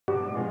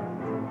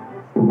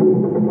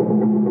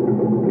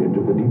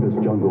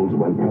jungles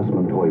went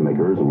Pressman toy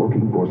makers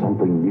looking for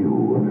something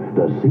new.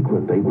 The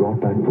secret they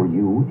brought back for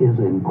you is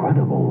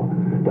incredible.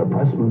 The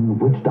Pressman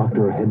Witch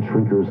Doctor Head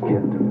Shrinkers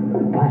Kit.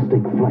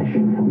 Plastic flesh,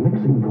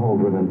 mixing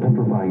cauldron, and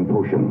petrifying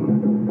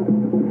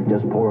potion.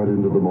 Just pour it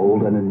into the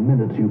mold, and in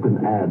minutes you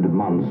can add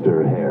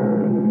monster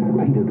hair.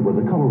 Paint it with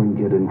a coloring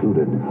kit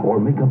included, or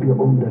make up your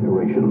own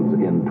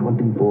decorations. In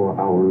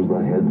 24 hours, the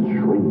heads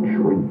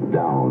shrink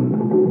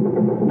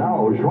down.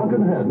 Now,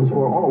 shrunken heads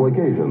for all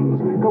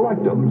occasions.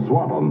 Collect them,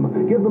 swap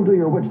them, give them to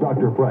your Witch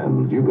Doctor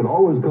friends. You can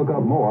always cook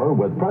up more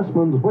with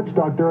Pressman's Witch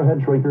Doctor Head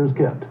Shrinkers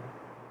Kit.